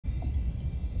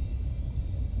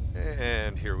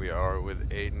And here we are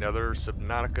with another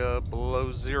Subnautica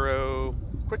below zero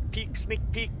quick peek, sneak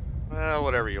peek,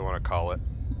 whatever you want to call it.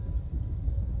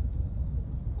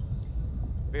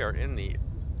 We are in the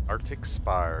Arctic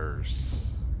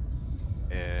Spires,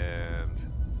 and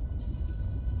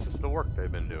this is the work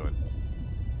they've been doing.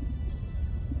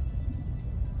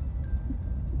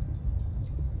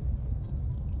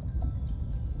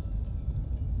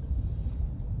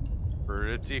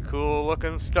 Pretty cool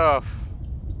looking stuff.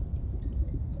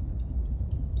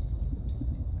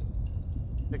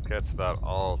 I think that's about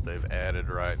all they've added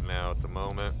right now at the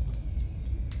moment.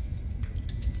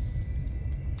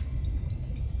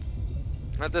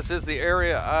 But this is the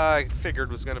area I figured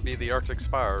was going to be the Arctic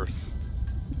Spires.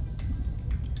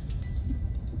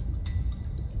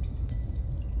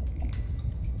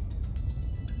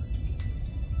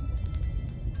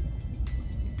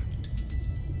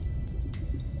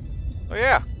 Oh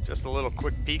yeah, just a little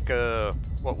quick peek of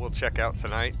what we'll check out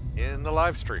tonight in the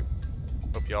live stream.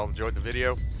 Hope you all enjoyed the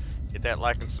video. Hit that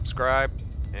like and subscribe,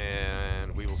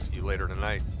 and we will see you later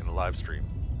tonight in the live stream.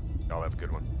 Y'all have a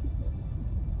good one.